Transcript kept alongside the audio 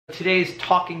Today's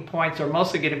talking points are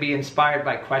mostly going to be inspired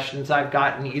by questions I've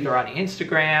gotten either on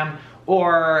Instagram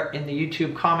or in the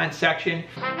YouTube comment section.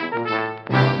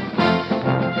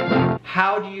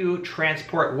 How do you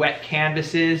transport wet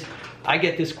canvases? I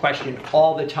get this question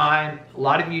all the time. A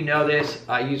lot of you know this.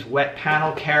 I use wet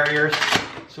panel carriers.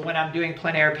 So when I'm doing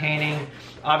plein air painting,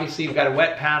 obviously you've got a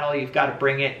wet panel, you've got to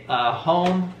bring it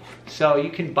home. So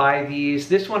you can buy these.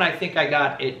 This one I think I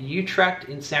got at Utrecht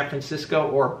in San Francisco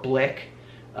or Blick.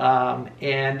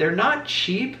 And they're not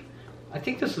cheap. I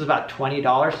think this was about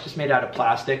 $20, just made out of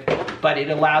plastic, but it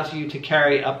allows you to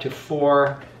carry up to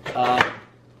four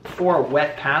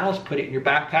wet panels. Put it in your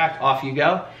backpack, off you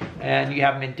go, and you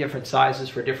have them in different sizes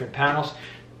for different panels.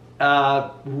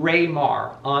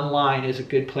 Raymar online is a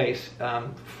good place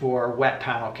for wet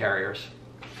panel carriers.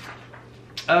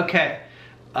 Okay,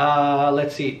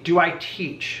 let's see. Do I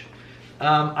teach?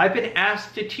 I've been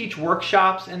asked to teach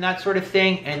workshops and that sort of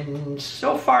thing, and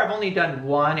so far I've only done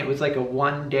one. It was like a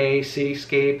one-day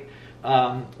cityscape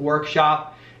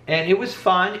workshop, and it was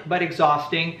fun but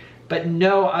exhausting. But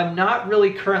no, I'm not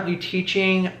really currently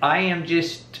teaching.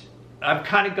 I've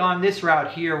kind of gone this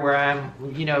route here where I'm,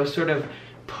 sort of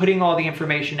putting all the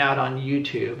information out on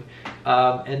YouTube,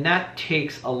 and that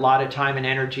takes a lot of time and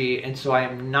energy, and so I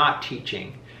am not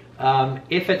teaching.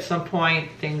 If at some point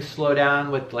things slow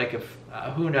down with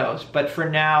who knows, but for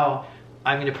now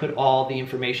I'm going to put all the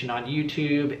information on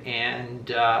YouTube,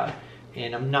 and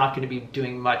I'm not going to be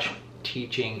doing much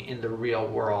teaching in the real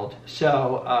world.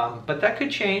 So, but that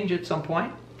could change at some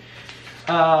point.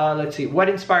 Let's see, what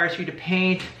inspires you to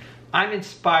paint? I'm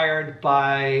inspired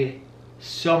by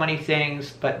so many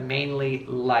things, but mainly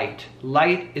light.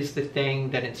 Light is the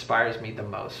thing that inspires me the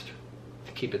most,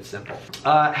 to keep it simple.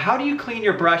 How do you clean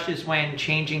your brushes when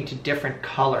changing to different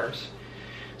colors?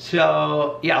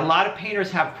 So yeah, a lot of painters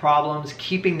have problems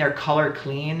keeping their color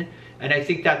clean, and I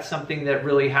think that's something that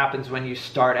really happens when you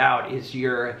start out, is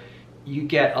you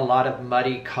get a lot of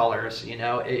muddy colors,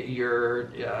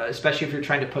 especially if you're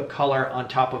trying to put color on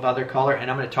top of other color,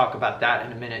 and I'm going to talk about that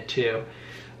in a minute too.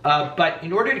 But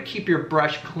in order to keep your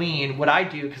brush clean, what I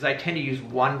do, because I tend to use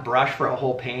one brush for a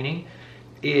whole painting,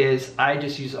 is I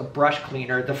just use a brush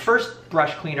cleaner. The first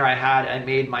brush cleaner I had, I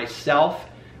made myself,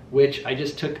 which I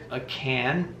just took a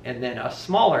can and then a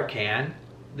smaller can.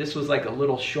 This was like a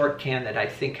little short can that I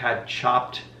think had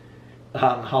chopped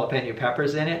jalapeno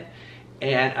peppers in it.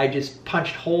 And I just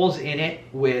punched holes in it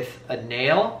with a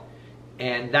nail,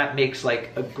 and that makes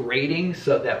like a grating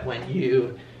so that when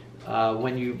you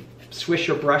swish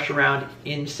your brush around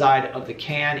inside of the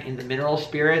can in the mineral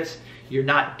spirits, you're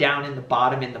not down in the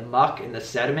bottom in the muck, in the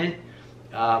sediment.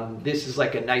 This is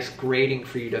like a nice grating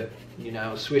for you to,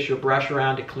 swish your brush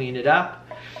around to clean it up.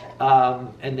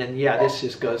 And then, yeah, this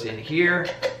just goes in here,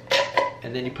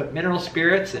 and then you put mineral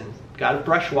spirits and got a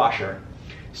brush washer.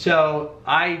 So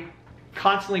I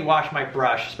constantly wash my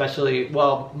brush,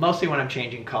 mostly when I'm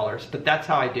changing colors, but that's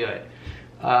how I do it.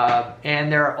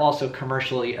 And there are also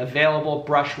commercially available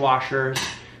brush washers,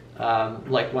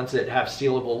 like ones that have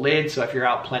sealable lids. So if you're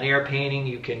out plein air painting,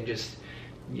 you can just,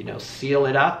 seal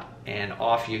it up and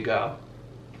off you go.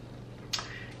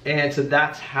 And so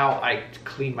that's how I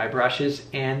clean my brushes.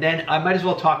 And then I might as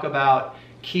well talk about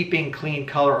keeping clean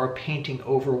color or painting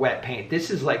over wet paint. This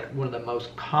is like one of the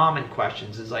most common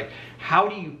questions, is like, how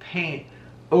do you paint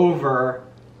over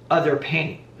other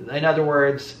paint? In other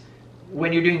words,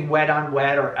 when you're doing wet on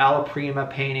wet or alla prima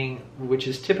painting, which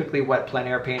is typically what plein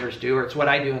air painters do, or it's what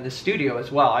I do in the studio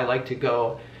as well. I like to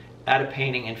go at a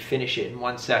painting and finish it in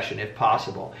one session if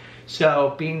possible.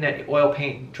 So being that oil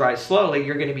paint dries slowly,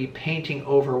 you're going to be painting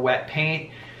over wet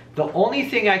paint. The only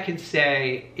thing I can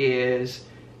say is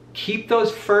keep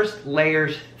those first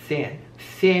layers thin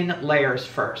layers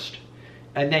first,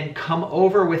 and then come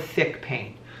over with thick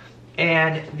paint.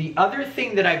 And the other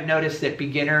thing that I've noticed that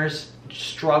beginners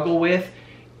struggle with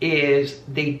is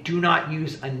they do not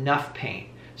use enough paint.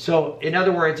 So in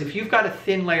other words, if you've got a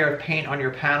thin layer of paint on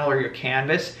your panel or your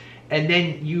canvas, and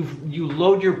then you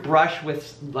load your brush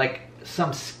with like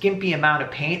some skimpy amount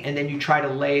of paint, and then you try to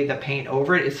lay the paint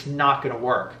over it, it's not going to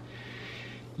work.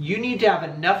 You need to have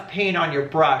enough paint on your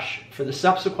brush for the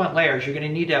subsequent layers. You're going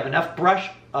to need to have enough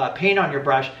paint on your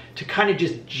brush to kind of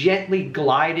just gently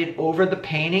glide it over the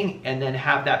painting and then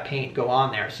have that paint go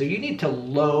on there. So you need to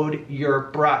load your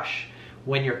brush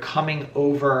when you're coming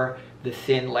over the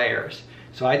thin layers.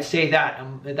 So I'd say that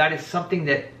that is something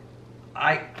that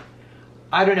I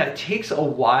don't know, it takes a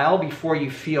while before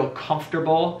you feel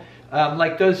comfortable.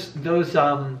 Like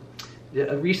the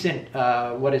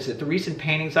recent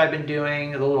paintings I've been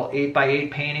doing, the little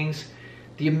 8x8 paintings,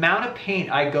 The amount of paint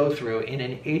I go through in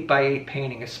an 8x8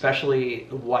 painting, especially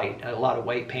white, a lot of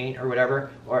white paint or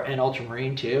whatever, or an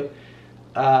ultramarine too,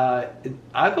 I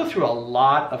go through a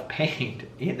lot of paint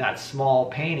in that small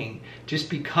painting just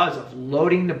because of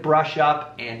loading the brush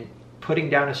up and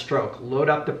putting down a stroke. Load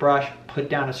up the brush, put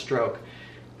down a stroke.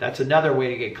 That's another way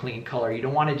to get clean color. You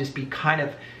don't want to just be kind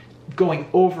of going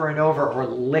over and over or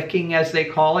licking, as they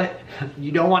call it.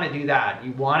 You don't want to do that.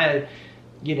 You want to,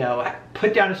 you know,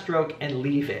 put down a stroke and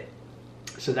leave it.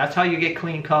 So that's how you get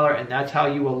clean color, and that's how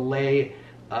you will lay,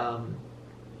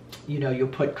 you know, you'll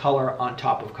put color on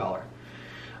top of color.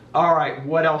 All right,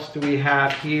 what else do we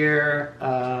have here?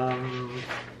 Oh,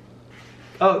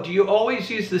 do you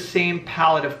always use the same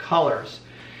palette of colors?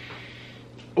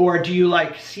 Or do you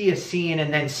like see a scene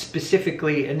and then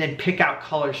specifically, and then pick out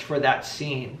colors for that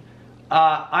scene?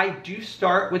 I do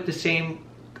start with the same,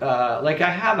 like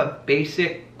I have a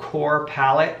basic core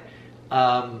palette,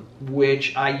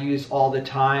 which I use all the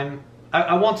time.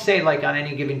 I won't say like on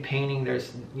any given painting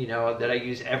there's, you know, that I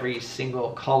use every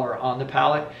single color on the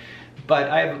palette, but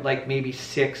I have like maybe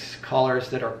 6 colors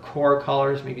that are core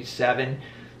colors, maybe 7.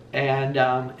 And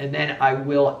then I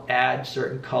will add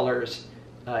certain colors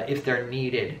if they're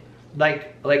needed.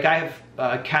 Like I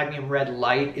have cadmium red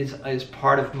light is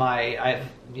part of my,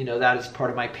 you know, that is part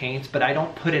of my paints, but I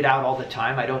don't put it out all the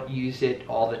time. I don't use it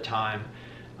all the time.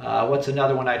 What's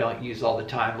another one I don't use all the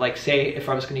time? Like say if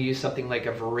I was going to use something like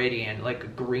a Viridian, like a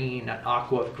green, an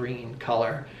aqua green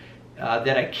color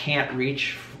that I can't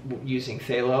reach using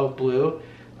phthalo blue,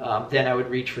 then I would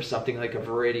reach for something like a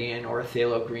Viridian or a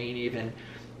phthalo green even.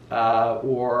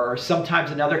 Or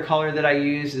sometimes another color that I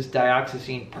use is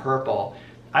dioxazine purple.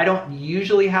 I don't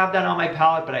usually have that on my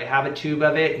palette, but I have a tube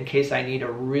of it in case I need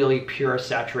a really pure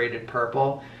saturated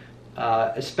purple,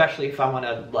 especially if I want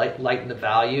to lighten the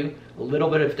value. A little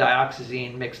bit of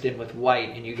dioxazine mixed in with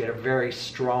white and you get a very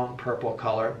strong purple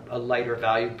color, a lighter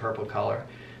valued purple color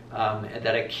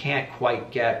that I can't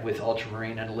quite get with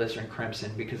ultramarine and alizarin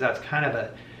crimson, because that's kind of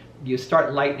a, you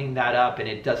start lightening that up and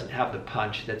it doesn't have the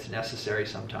punch that's necessary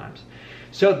sometimes.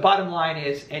 So the bottom line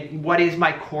is, and what is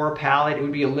my core palette? It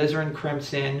would be alizarin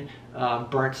crimson,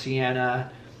 burnt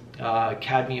sienna,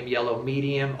 cadmium yellow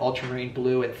medium, ultramarine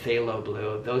blue, and phthalo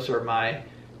blue. Those are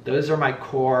my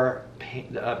core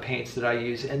paints that I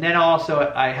use. And then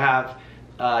also I have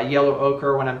yellow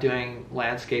ochre when I'm doing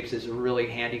landscapes is a really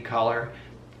handy color.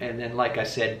 And then, like I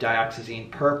said,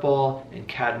 dioxazine purple and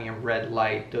cadmium red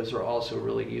light. Those are also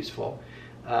really useful.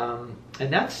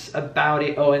 And that's about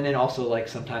it. Oh, and then also like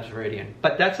sometimes Viridian.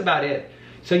 But that's about it.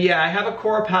 So yeah, I have a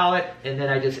core palette and then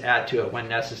I just add to it when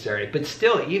necessary. But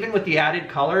still, even with the added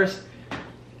colors,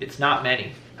 it's not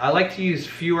many. I like to use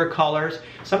fewer colors.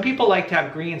 Some people like to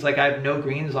have greens, like I have no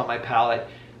greens on my palette.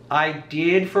 I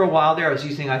did for a while there.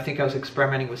 I think I was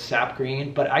experimenting with sap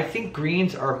green, but I think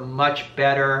greens are much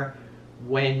better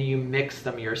when you mix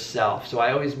them yourself. So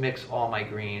I always mix all my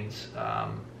greens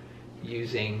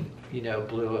using, you know,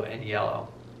 blue and yellow.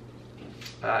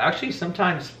 Actually,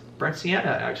 sometimes burnt sienna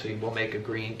actually will make a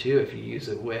green too if you use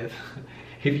it with,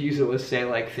 if you use it with say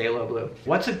like phthalo blue.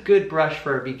 What's a good brush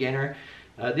for a beginner?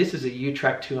 This is a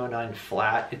Utrecht 209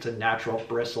 flat. It's a natural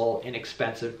bristle,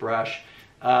 inexpensive brush.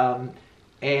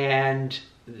 And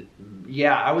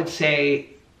yeah, I would say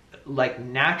like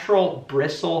natural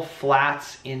bristle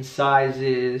flats in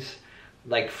sizes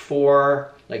like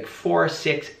 4,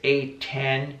 6, 8,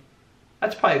 10.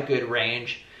 That's probably a good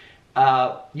range.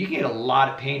 You can get a lot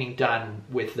of painting done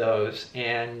with those,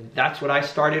 and that's what I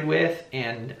started with,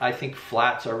 and I think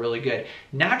flats are really good.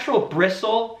 Natural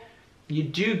bristle, you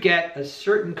do get a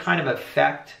certain kind of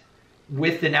effect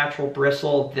with the natural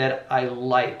bristle that I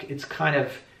like. It's kind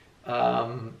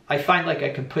of, I find like I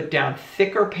can put down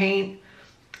thicker paint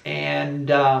and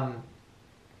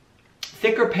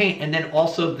then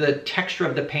also the texture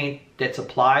of the paint that's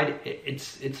applied,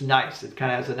 it's nice. It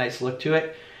kind of has a nice look to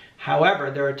it. However,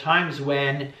 there are times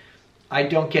when I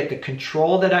don't get the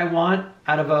control that I want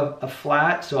out of a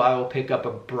flat, so I will pick up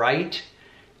a bright,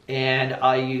 and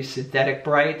I use synthetic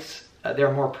brights.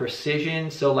 They're more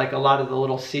precision, so like a lot of the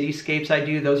little cityscapes I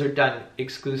do, those are done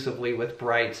exclusively with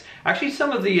brights. Actually,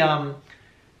 some of the,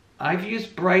 I've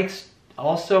used brights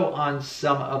also on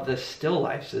some of the still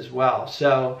lifes as well.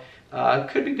 So it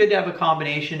could be good to have a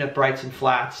combination of brights and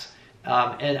flats.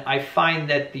 And I find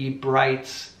that the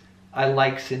brights, I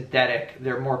like synthetic.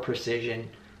 They're more precision.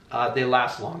 They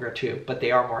last longer too, but they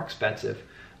are more expensive.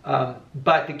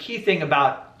 But the key thing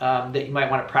about that you might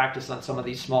want to practice on some of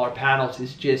these smaller panels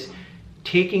is just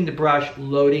taking the brush,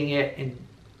 loading it,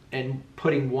 and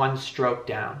putting one stroke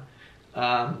down.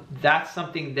 That's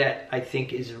something that I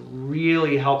think is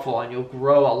really helpful, and you'll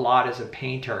grow a lot as a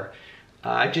painter.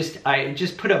 I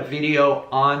just put a video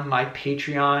on my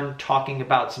Patreon talking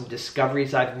about some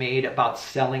discoveries I've made about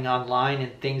selling online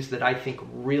and things that I think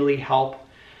really help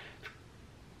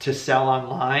to sell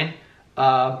online.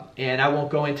 And I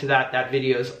won't go into that. That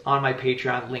video is on my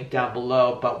Patreon, link down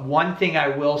below. But one thing I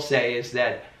will say is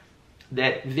that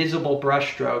visible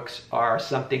brush strokes are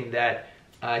something that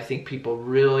I think people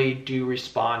really do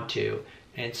respond to.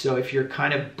 And so if you're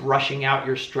kind of brushing out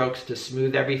your strokes to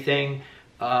smooth everything,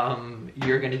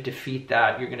 you're going to defeat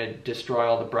that. You're going to destroy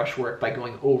all the brush work by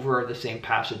going over the same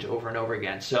passage over and over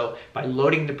again. So by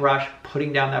loading the brush,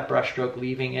 putting down that brush stroke,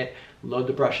 leaving it, load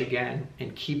the brush again,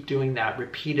 and keep doing that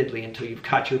repeatedly until you've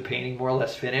got your painting more or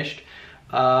less finished.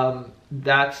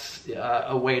 That's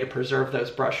a way to preserve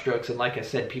those brush strokes, and like I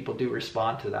said, people do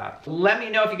respond to that. Let me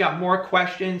know if you got more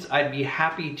questions. I'd be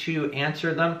happy to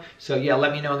answer them. So yeah,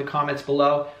 let me know in the comments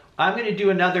below. I'm going to do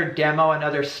another demo,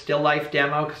 another still life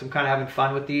demo, because I'm kind of having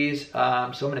fun with these. So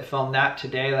I'm going to film that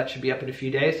today. That should be up in a few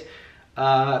days.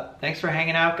 Thanks for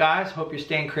hanging out, guys. Hope you're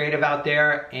staying creative out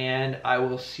there, and I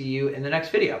will see you in the next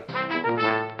video.